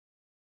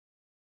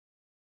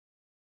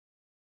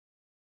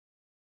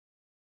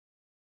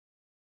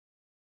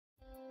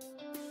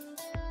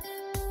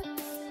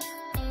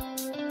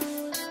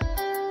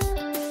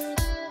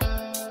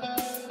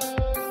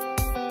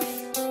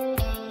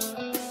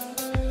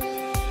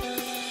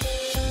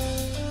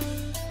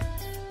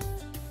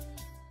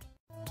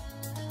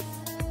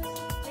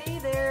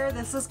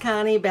This is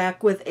Connie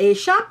back with a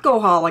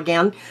Shopko haul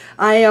again.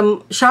 I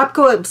am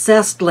Shopko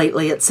obsessed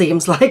lately, it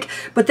seems like,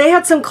 but they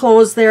had some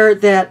clothes there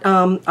that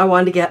I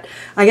wanted to get.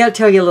 I got to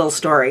tell you a little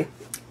story.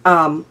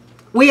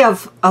 We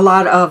have a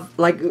lot of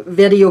like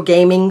video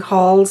gaming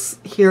halls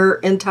here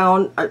in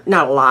town.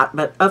 Not a lot,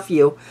 but a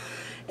few.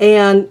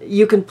 And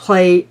you can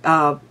play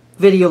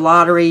video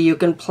lottery. You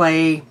can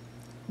play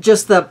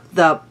just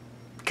the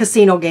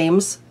casino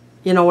games.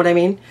 You know what I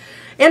mean?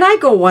 And I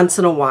go once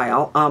in a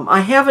while.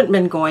 I haven't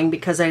been going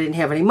because I didn't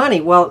have any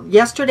money. Well,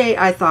 yesterday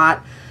I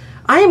thought,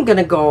 I am going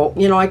to go.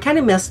 You know, I kind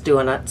of missed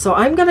doing it. So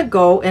I'm going to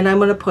go and I'm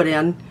going to put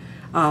in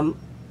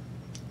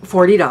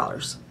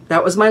 $40.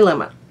 That was my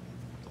limit.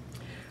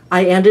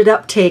 I ended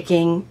up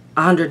taking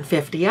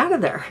 $150 out of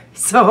there.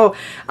 So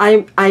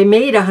I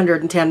made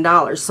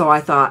 $110. So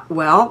I thought,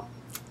 well,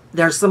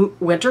 there's some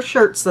winter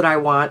shirts that I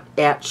want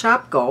at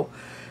Shopko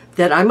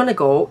that I'm going to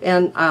go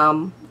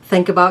and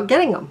think about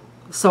getting them.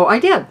 So I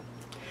did.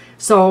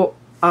 So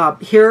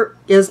here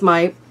is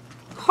my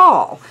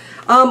haul.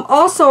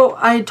 Also,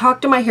 I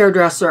talked to my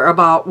hairdresser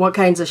about what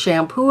kinds of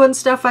shampoo and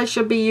stuff I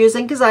should be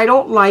using because I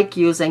don't like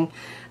using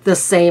the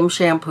same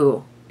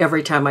shampoo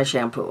every time I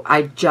shampoo.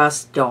 I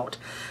just don't.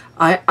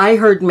 I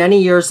heard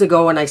many years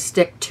ago, and I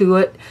stick to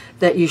it,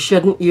 that you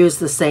shouldn't use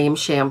the same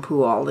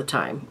shampoo all the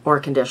time or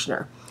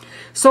conditioner.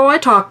 So I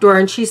talked to her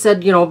and she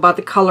said, you know, about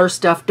the color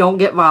stuff, don't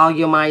get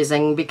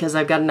volumizing because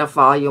I've got enough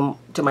volume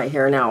to my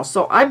hair now.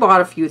 So I bought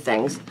a few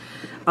things.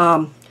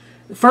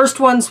 The first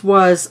ones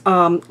was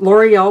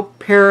L'Oreal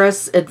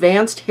Paris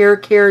Advanced Hair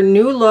Care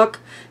New Look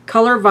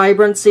Color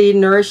Vibrancy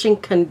Nourishing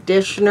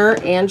Conditioner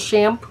and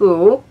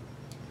Shampoo.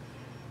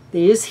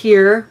 These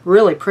here,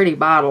 really pretty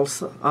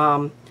bottles.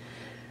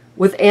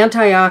 With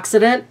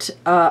antioxidant,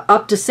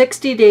 up to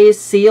 60 days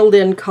sealed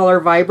in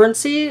color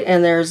vibrancy,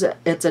 and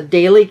it's a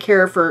daily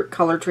care for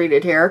color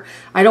treated hair.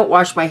 I don't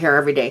wash my hair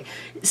every day.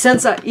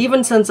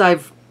 Even since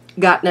I've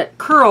gotten it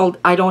curled,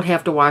 I don't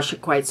have to wash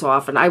it quite so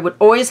often. I would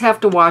always have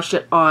to wash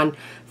it on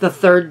the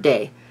third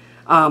day,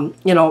 you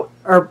know,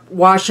 or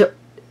wash it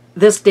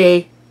this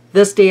day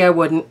I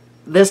wouldn't,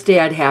 this day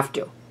I'd have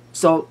to.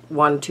 So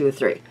 1, 2,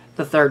 3,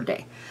 the third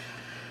day.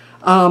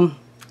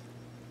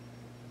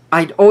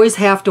 I'd always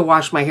have to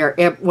wash my hair,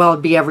 well,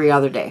 it'd be every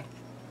other day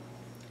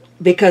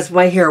because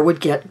my hair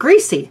would get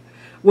greasy.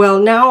 Well,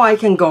 now I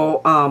can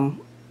go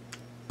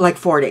like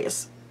 4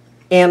 days,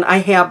 and I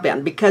have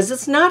been, because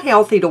it's not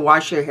healthy to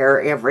wash your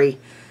hair every,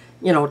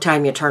 you know,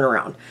 time you turn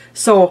around.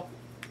 So,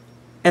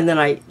 and then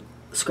I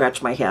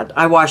scratched my head.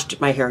 I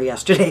washed my hair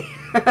yesterday.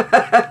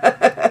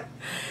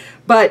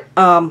 But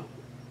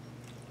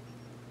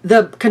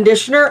the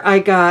conditioner, I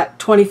got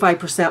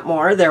 25%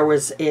 more. There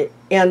was it,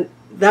 and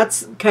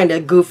that's kind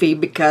of goofy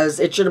because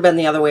it should have been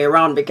the other way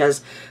around,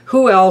 because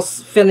who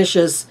else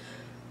finishes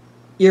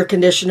your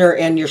conditioner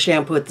and your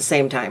shampoo at the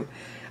same time?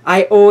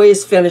 I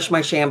always finish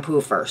my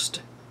shampoo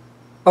first.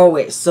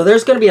 Always. So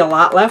there's going to be a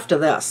lot left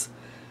of this.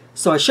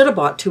 So I should have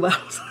bought 2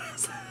 bottles.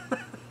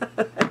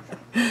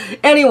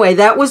 Anyway,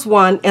 that was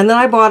one. And then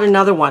I bought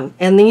another one.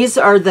 And these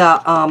are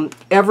the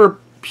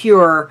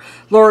Everpure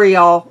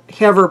L'Oreal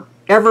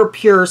Everpure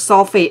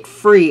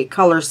Sulfate-Free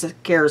Color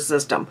Care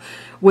System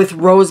with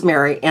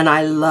rosemary, and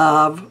I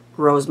love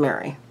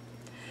rosemary.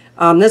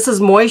 This is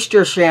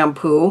moisture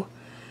shampoo,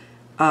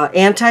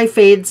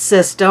 anti-fade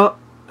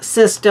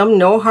system,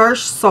 no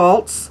harsh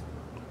salts,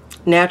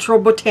 natural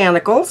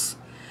botanicals,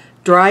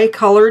 dry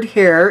colored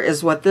hair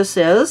is what this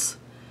is.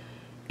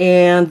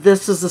 And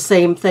this is the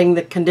same thing,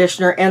 the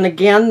conditioner, and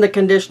again, the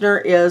conditioner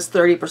is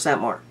 30%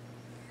 more.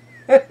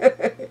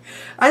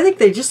 I think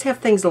they just have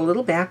things a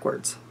little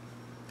backwards.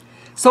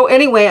 So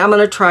anyway, I'm going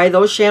to try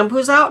those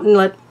shampoos out,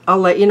 and I'll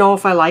let you know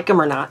if I like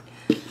them or not.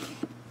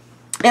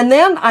 And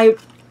then I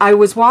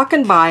was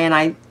walking by, and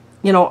I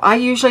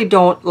usually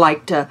don't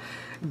like to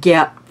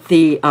get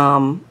the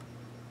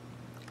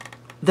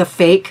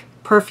fake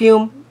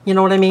perfume, you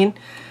know what I mean?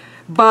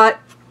 But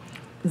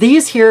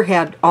these here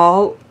had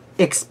all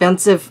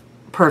expensive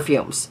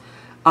perfumes.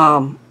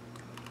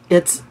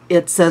 It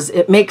says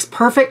it makes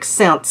perfect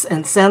scents,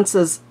 and scents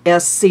is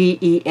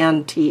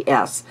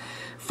SCENTS,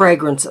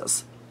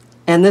 fragrances.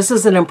 And this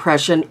is an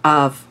impression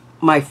of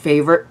my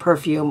favorite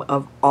perfume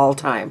of all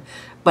time,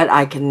 but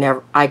I could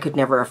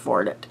never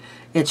afford it.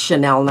 It's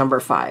Chanel No.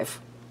 5.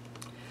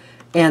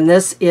 And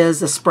this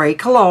is a spray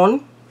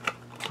cologne.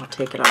 I'll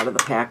take it out of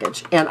the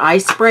package. And I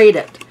sprayed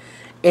it.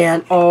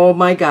 And oh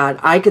my God,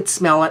 I could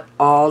smell it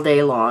all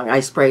day long. I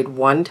sprayed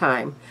one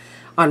time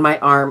on my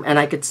arm, and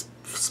I could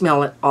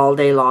smell it all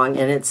day long,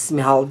 and it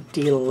smelled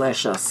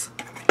delicious.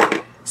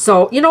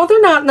 So, you know,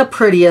 they're not in the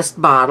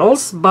prettiest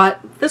bottles, but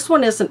this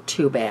one isn't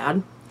too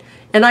bad.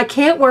 And I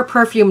can't wear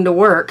perfume to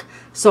work,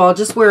 so I'll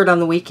just wear it on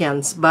the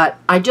weekends. But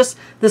this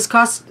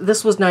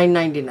was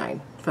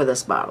 $9.99 for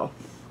this bottle.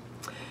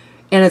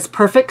 And it's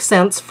Perfect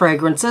Scents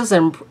Fragrances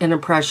and an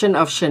impression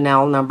of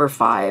Chanel No.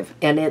 5.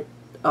 And it,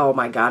 oh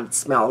my God, it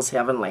smells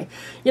heavenly.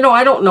 You know,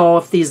 I don't know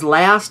if these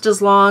last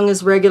as long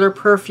as regular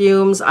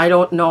perfumes. I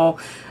don't know.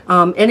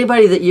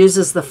 Anybody that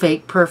uses the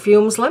fake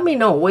perfumes, let me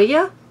know, will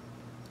ya?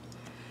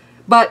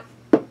 But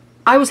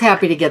I was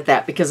happy to get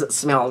that because it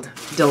smelled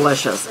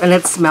delicious, and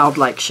it smelled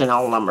like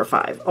Chanel No.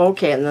 5.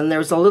 Okay, and then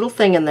there's a little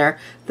thing in there.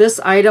 This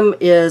item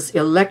is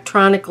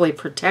electronically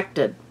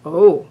protected.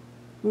 Oh,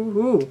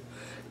 ooh.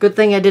 Good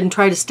thing I didn't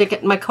try to stick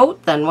it in my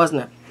coat then,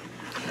 wasn't it?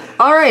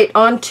 All right,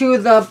 on to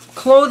the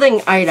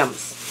clothing items.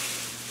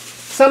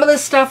 Some of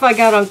this stuff I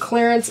got on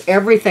clearance,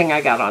 everything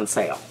I got on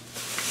sale.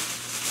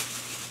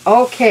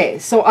 Okay,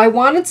 so I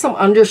wanted some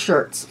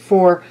undershirts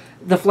for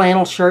the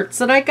flannel shirts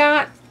that I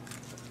got.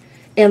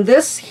 And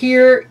this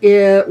here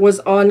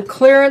was on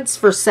clearance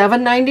for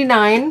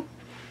 $7.99.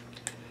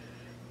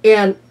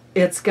 And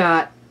it's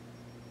got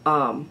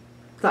the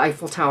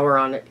Eiffel Tower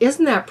on it.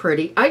 Isn't that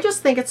pretty? I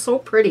just think it's so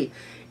pretty.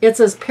 It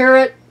says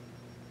parrot.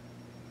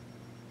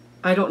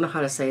 I don't know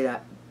how to say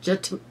that.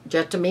 Jet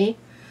to me?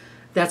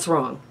 That's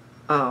wrong.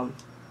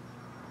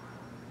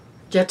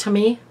 Jet to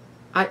me?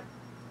 I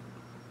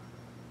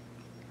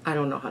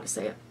don't know how to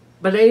say it.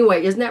 But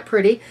anyway, isn't that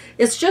pretty?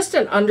 It's just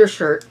an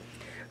undershirt.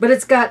 But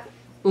it's got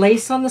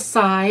lace on the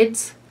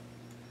sides.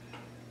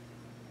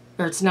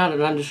 Or it's not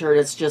an undershirt,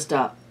 it's just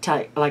a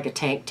like a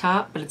tank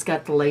top, but it's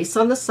got the lace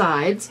on the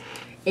sides,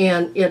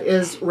 and it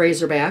is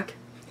razorback.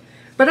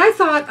 But I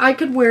thought I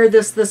could wear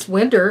this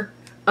winter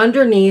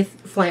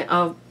underneath,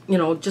 you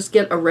know, just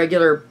get a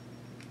regular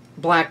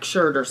black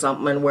shirt or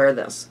something and wear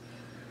this.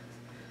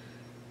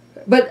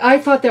 But I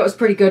thought that was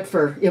pretty good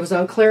for, it was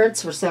on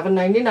clearance for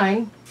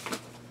 $7.99.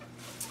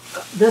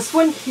 This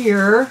one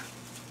here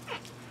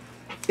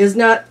is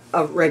not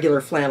a regular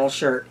flannel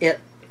shirt. It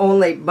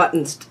only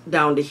buttons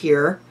down to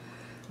here,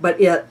 but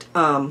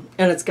and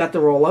it's got the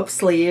roll-up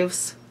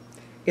sleeves.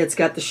 It's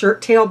got the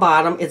shirt tail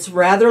bottom. It's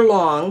rather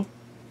long.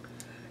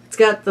 It's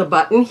got the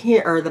button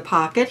here, or the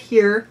pocket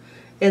here,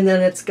 and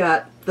then it's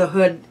got the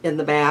hood in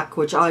the back,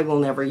 which I will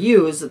never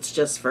use. It's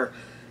just for,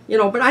 you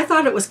know, but I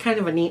thought it was kind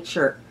of a neat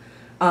shirt.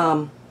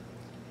 And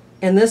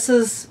this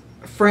is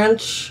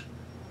French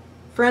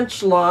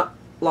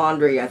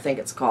Laundry, I think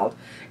it's called.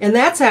 And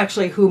that's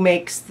actually who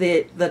makes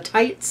the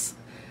tights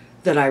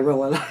that I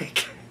really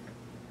like.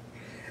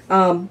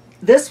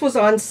 This was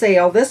on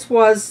sale. This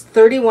was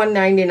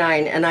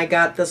 $31.99, and I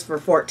got this for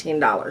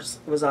 $14.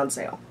 It was on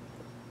sale.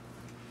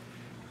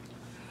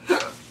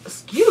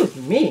 Excuse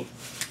me.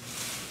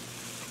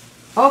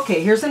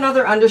 Okay, here's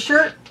another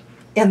undershirt.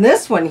 And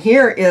this one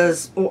here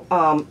is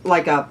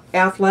like a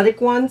athletic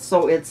one,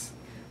 so it's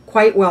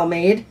quite well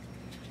made.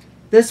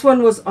 This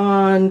one was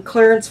on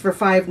clearance for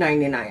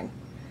 $5.99.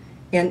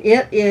 And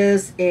it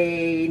is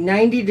a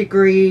 90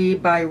 degree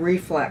by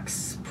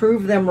Reflex.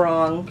 Prove them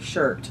wrong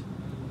shirt.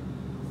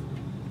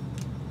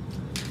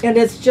 And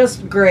it's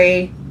just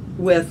gray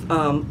with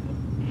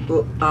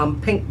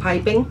pink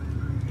piping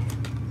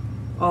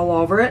all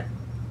over it.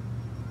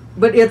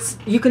 But it's,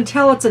 you can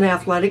tell it's an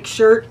athletic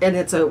shirt, and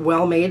it's a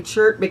well-made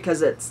shirt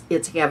because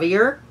it's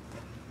heavier.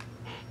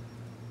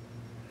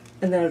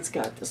 And then it's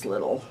got this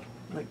little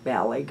like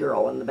ballet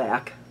girl in the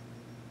back.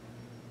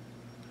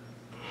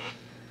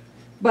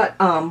 But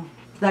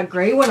that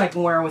gray one I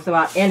can wear with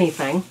about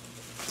anything.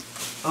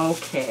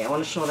 Okay, I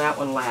want to show that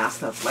one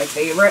last. That's my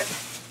favorite.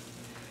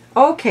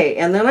 Okay,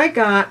 and then I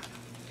got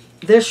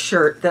this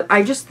shirt that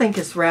I just think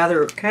is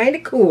rather kind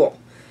of cool.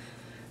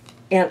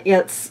 And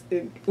it's,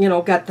 you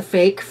know, got the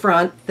fake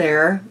front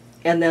there,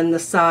 and then the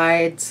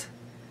sides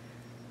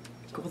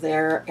go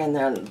there, and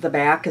then the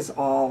back is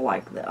all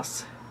like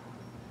this.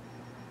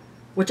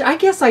 Which I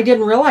guess I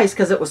didn't realize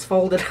because it was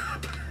folded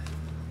up.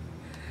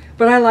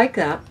 But I like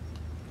that.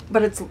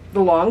 But it's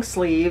the long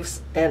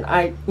sleeves, and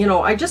I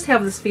just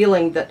have this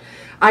feeling that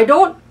I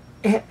don't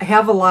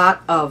have a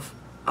lot of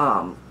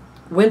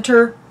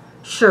winter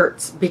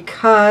shirts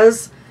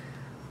because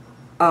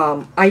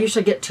I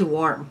usually get too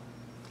warm.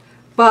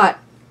 But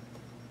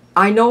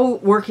I know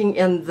working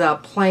in the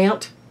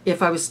plant,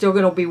 if I was still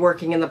going to be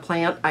working in the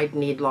plant, I'd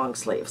need long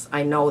sleeves.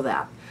 I know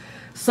that.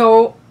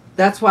 So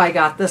that's why I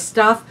got this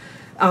stuff.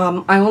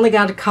 I only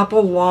got a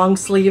couple long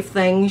sleeve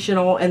things, you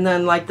know, and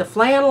then like the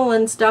flannel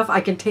and stuff, I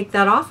can take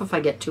that off if I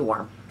get too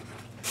warm.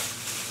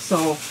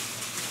 So,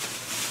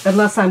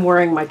 unless I'm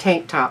wearing my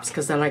tank tops,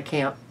 because then I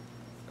can't.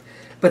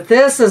 But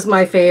this is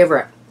my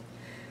favorite.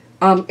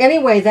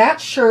 Anyway, that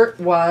shirt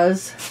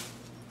was,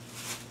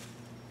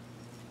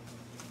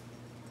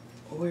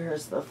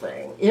 where's the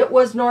thing? It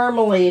was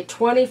normally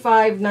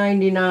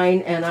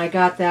 $25.99, and I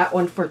got that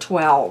one for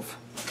 $12.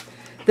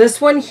 This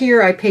one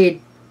here I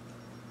paid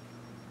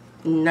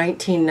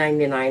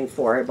 $19.99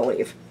 for, I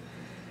believe.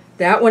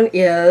 That one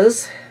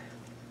is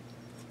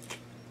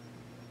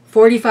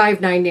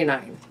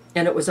 $45.99,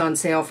 and it was on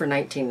sale for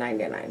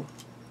 $19.99.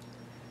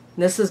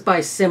 This is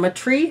by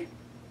Symmetry,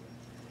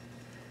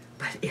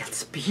 but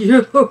it's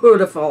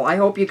beautiful. I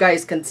hope you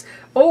guys can.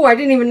 Oh, I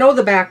didn't even know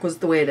the back was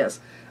the way it is.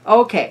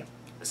 Okay,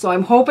 so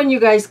I'm hoping you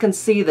guys can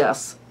see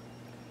this.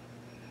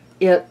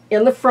 In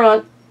the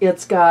front,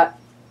 it's got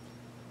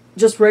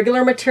just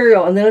regular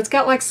material, and then it's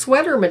got like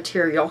sweater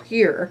material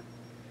here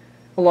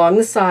along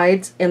the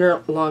sides and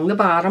along the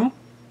bottom.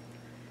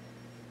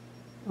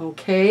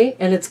 Okay,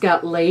 and it's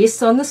got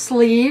lace on the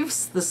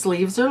sleeves. The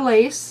sleeves are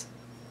lace.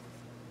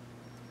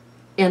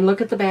 And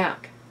look at the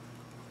back.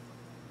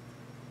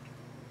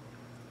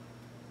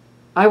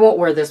 I won't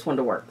wear this one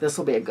to work. This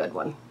will be a good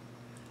one.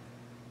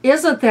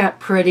 Isn't that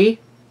pretty?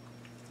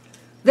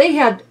 They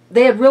had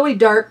really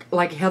dark,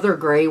 like heather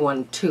gray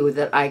one too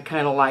that I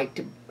kind of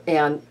liked.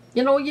 And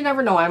you know, you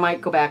never know, I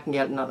might go back and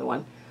get another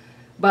one.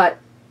 But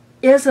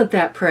isn't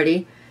that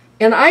pretty?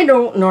 And I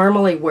don't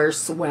normally wear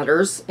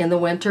sweaters in the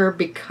winter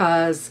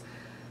because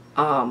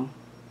they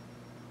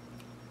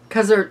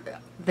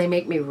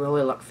make me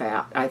really look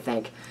fat, I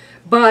think.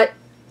 But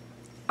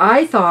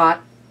I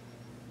thought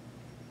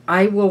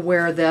I will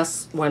wear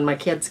this when my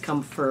kids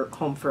come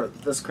home for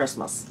this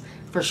Christmas.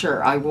 For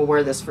sure, I will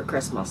wear this for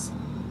Christmas.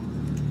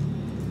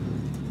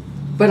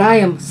 But I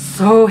am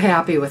so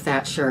happy with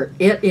that shirt.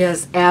 It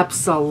is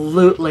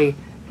absolutely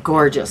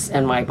gorgeous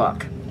in my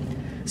book.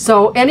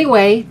 So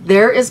anyway,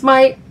 there is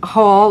my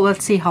haul.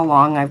 Let's see how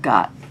long I've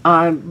got.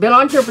 I've been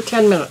on here for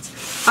 10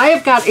 minutes. I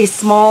have got a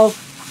small,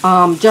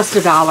 just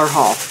 $1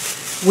 haul.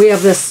 We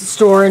have this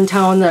store in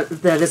town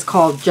that is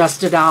called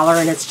Just $1,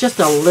 and it's just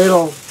a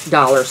little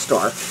dollar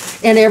store.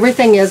 And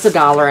everything is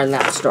 $1 in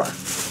that store.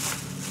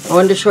 I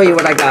wanted to show you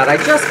what I got. I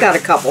just got a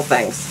couple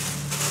things.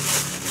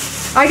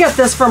 I got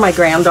this for my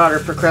granddaughter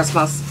for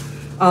Christmas.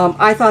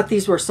 I thought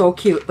these were so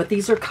cute, but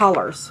these are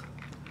colors.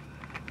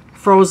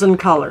 Frozen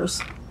colors.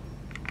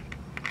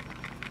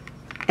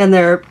 And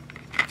they're,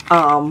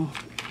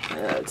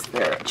 it's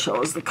there, it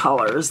shows the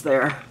colors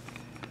there.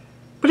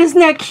 But isn't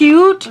that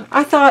cute?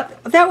 I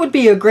thought that would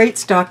be a great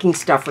stocking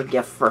stuffer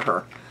gift for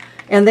her.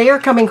 And they are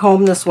coming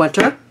home this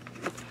winter,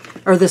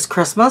 or this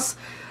Christmas.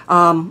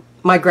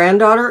 My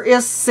granddaughter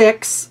is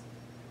 6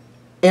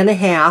 and a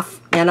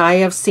half, and I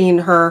have seen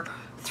her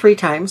 3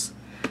 times.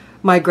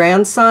 My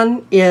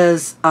grandson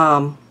is 2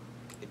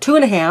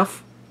 and a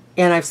half,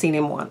 and I've seen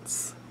him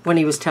once when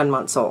he was 10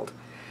 months old.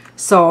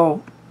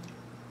 So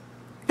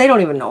they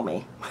don't even know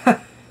me.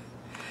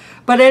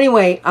 But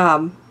anyway,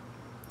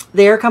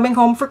 they're coming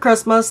home for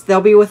Christmas.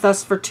 They'll be with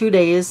us for 2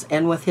 days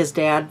and with his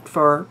dad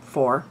for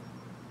 4.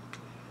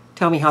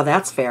 Tell me how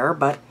that's fair.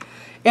 But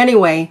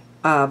anyway,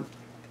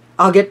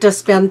 I'll get to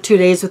spend 2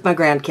 days with my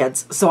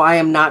grandkids. So I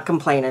am not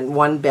complaining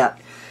one bit.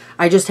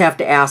 I just have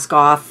to ask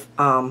off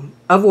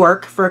of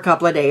work for a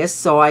couple of days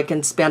so I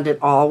can spend it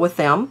all with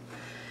them.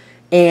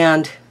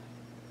 And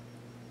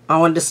I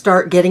wanted to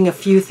start getting a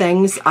few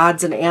things,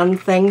 odds and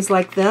end things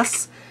like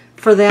this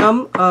for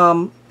them,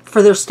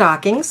 for their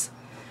stockings.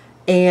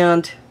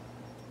 And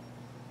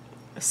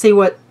see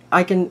what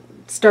I can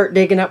start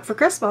digging up for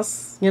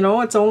Christmas. You know,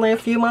 it's only a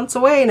few months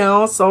away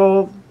now,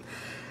 so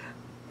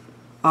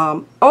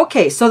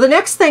okay, so the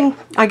next thing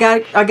I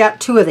got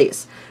 2 of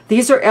these.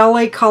 These are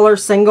LA Color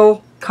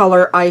single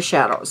color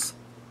eyeshadows.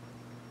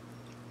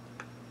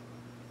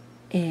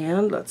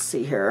 And let's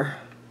see here.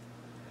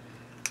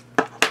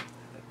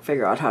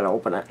 Figure out how to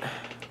open it.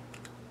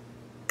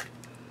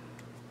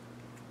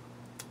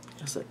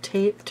 Is it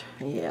taped?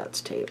 Yeah,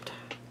 it's taped.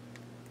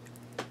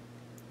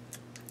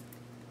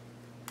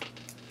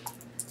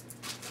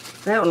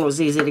 That one was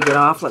easy to get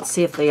off. Let's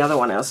see if the other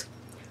one is.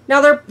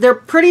 Now they're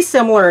pretty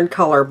similar in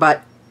color,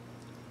 but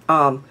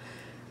and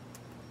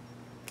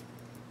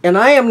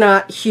I am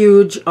not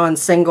huge on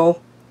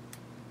single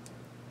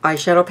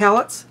eyeshadow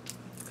palettes,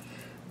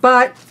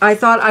 but I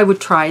thought I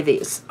would try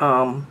these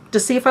to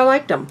see if I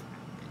liked them.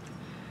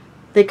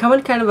 They come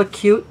in kind of a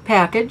cute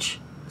package.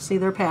 See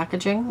their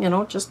packaging, you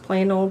know, just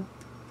plain old,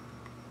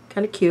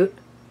 kind of cute.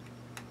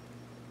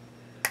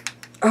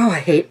 Oh, I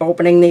hate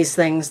opening these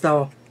things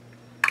though.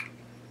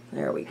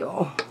 There we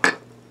go.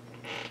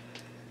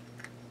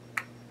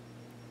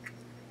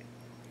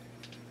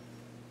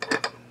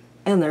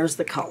 And there's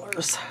the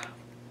colors.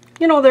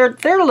 You know,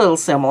 they're a little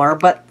similar,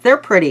 but they're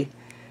pretty.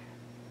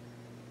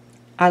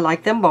 I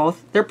like them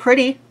both. They're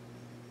pretty.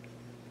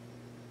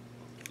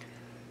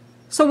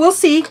 So we'll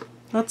see.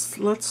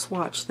 Let's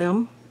swatch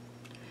them.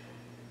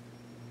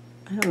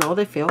 I don't know,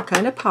 they feel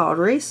kind of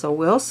powdery, so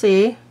we'll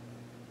see.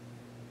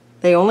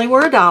 They only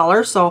were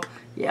 $1, so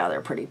yeah,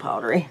 they're pretty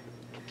powdery.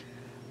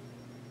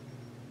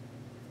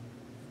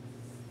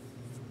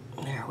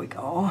 There we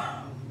go.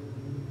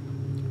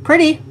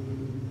 Pretty.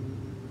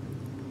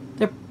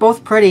 They're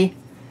both pretty.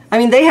 I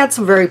mean, they had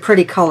some very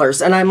pretty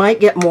colors, and I might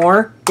get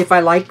more. If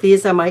I like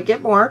these, I might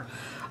get more.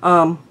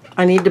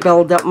 I need to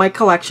build up my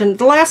collection.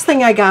 The last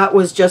thing I got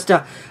was just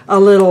a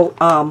little,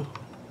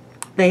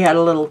 they had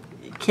a little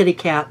kitty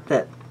cat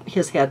that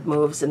his head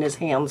moves and his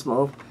hands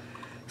move.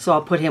 So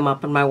I'll put him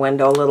up in my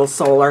window, a little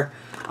solar.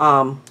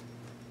 I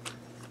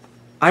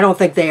don't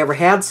think they ever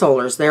had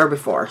solars there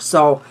before.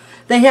 So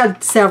they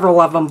had several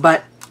of them,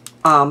 but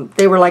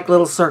they were like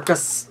little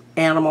circus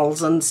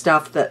animals and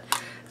stuff that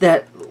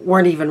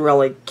weren't even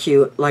really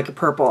cute, like a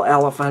purple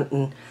elephant.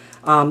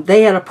 And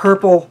they had a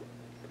purple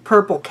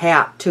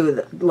cat too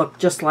that looked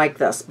just like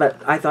this,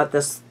 but I thought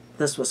this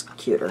was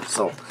cuter,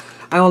 so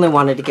I only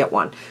wanted to get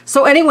one.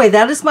 So anyway,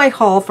 that is my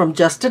haul from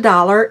Just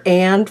 $1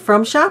 and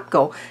from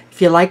Shopko.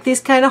 If you like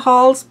these kind of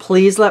hauls,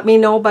 please let me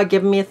know by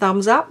giving me a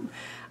thumbs up.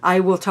 I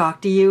will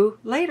talk to you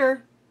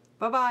later.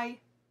 Bye-bye.